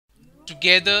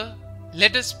Together,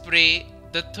 let us pray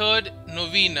the third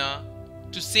novena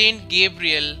to Saint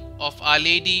Gabriel of Our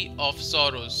Lady of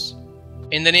Sorrows.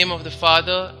 In the name of the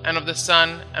Father, and of the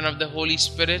Son, and of the Holy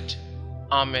Spirit.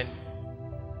 Amen.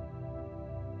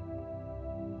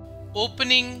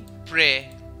 Opening Prayer.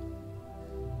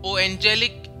 O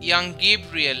angelic young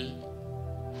Gabriel,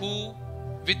 who,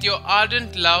 with your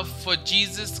ardent love for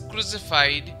Jesus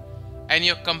crucified and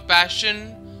your compassion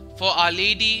for Our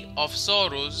Lady of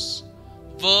Sorrows,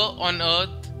 were on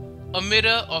earth a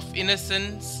mirror of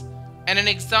innocence and an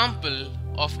example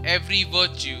of every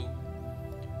virtue,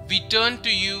 we turn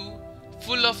to you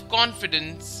full of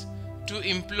confidence to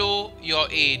implore your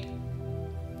aid.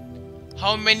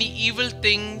 How many evil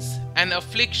things and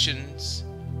afflictions,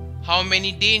 how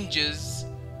many dangers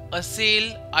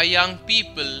assail our young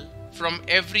people from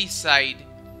every side,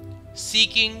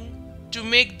 seeking to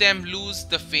make them lose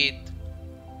the faith.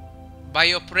 By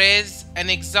your prayers and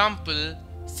example,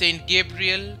 Saint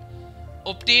Gabriel,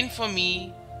 obtain for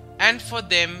me and for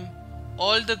them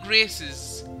all the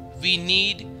graces we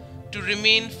need to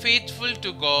remain faithful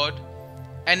to God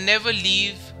and never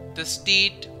leave the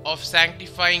state of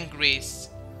sanctifying grace.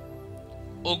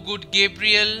 O good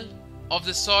Gabriel of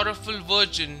the sorrowful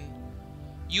Virgin,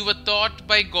 you were taught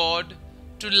by God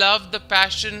to love the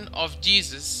passion of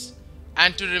Jesus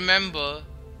and to remember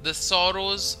the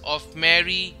sorrows of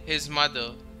Mary, his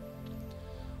mother.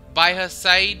 By her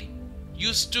side,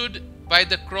 you stood by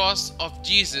the cross of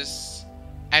Jesus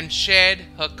and shared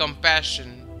her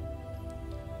compassion.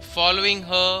 Following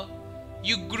her,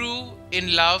 you grew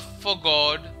in love for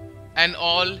God and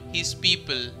all His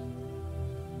people.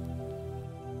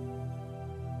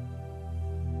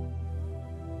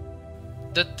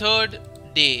 The third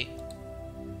day.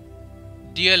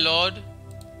 Dear Lord,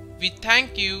 we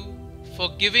thank you for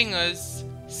giving us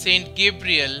Saint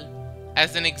Gabriel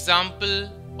as an example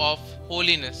of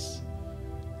holiness.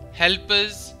 Help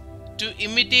us to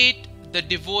imitate the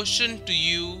devotion to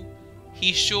you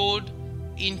he showed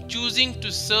in choosing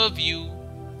to serve you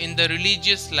in the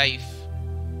religious life.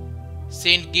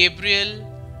 Saint Gabriel,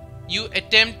 you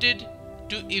attempted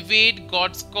to evade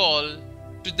God's call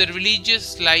to the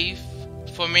religious life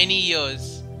for many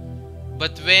years,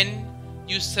 but when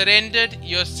you surrendered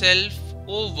yourself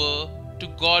over to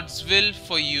God's will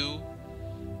for you,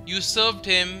 you served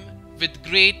Him with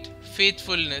great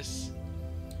faithfulness.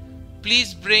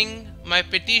 Please bring my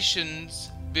petitions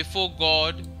before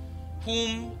God,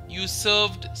 whom you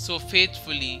served so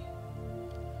faithfully.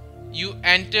 You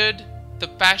entered the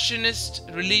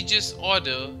Passionist religious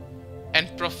order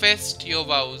and professed your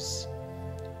vows.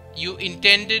 You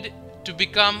intended to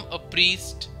become a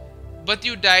priest, but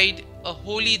you died a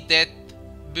holy death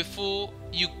before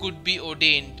you could be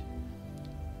ordained.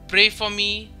 Pray for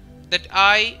me that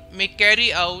I may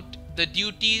carry out the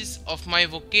duties of my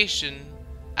vocation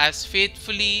as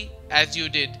faithfully as you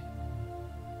did.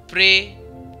 Pray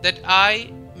that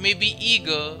I may be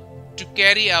eager to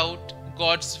carry out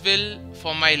God's will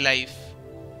for my life.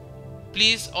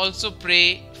 Please also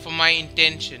pray for my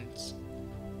intentions.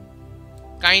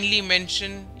 Kindly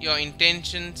mention your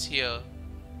intentions here.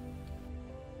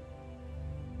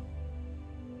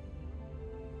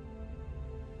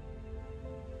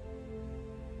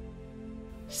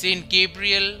 Saint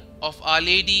Gabriel of Our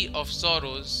Lady of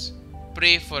Sorrows,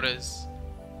 pray for us.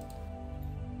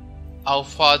 Our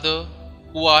Father,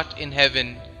 who art in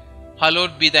heaven,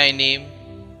 hallowed be thy name.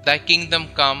 Thy kingdom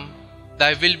come,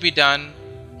 thy will be done,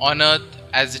 on earth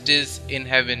as it is in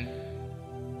heaven.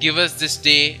 Give us this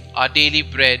day our daily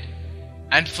bread,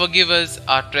 and forgive us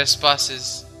our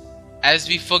trespasses, as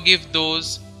we forgive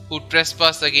those who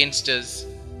trespass against us.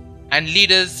 And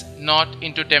lead us not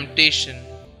into temptation,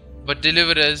 but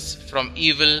deliver us from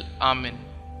evil. Amen.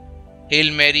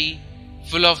 Hail Mary,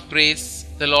 full of grace,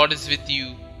 the Lord is with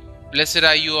you. Blessed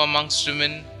are you amongst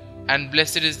women, and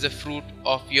blessed is the fruit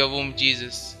of your womb,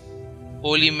 Jesus.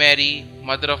 Holy Mary,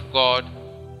 Mother of God,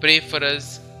 pray for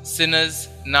us sinners,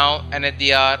 now and at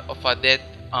the hour of our death.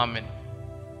 Amen.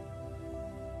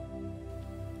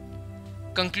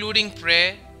 Concluding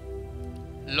prayer.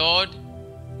 Lord,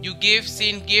 you gave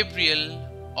Saint Gabriel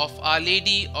of Our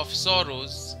Lady of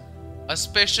Sorrows a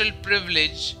special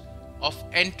privilege of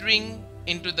entering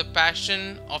into the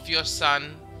passion of your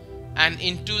Son and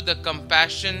into the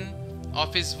compassion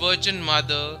of His Virgin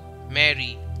Mother,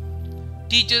 Mary.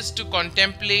 Teach us to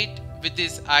contemplate with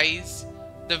His eyes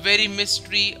the very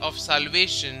mystery of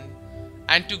salvation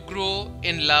and to grow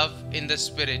in love in the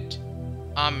Spirit.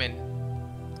 Amen.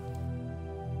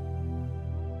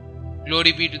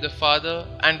 Glory be to the Father,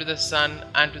 and to the Son,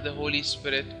 and to the Holy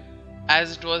Spirit,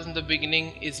 as it was in the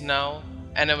beginning, is now,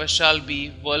 and ever shall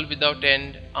be, world without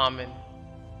end. Amen.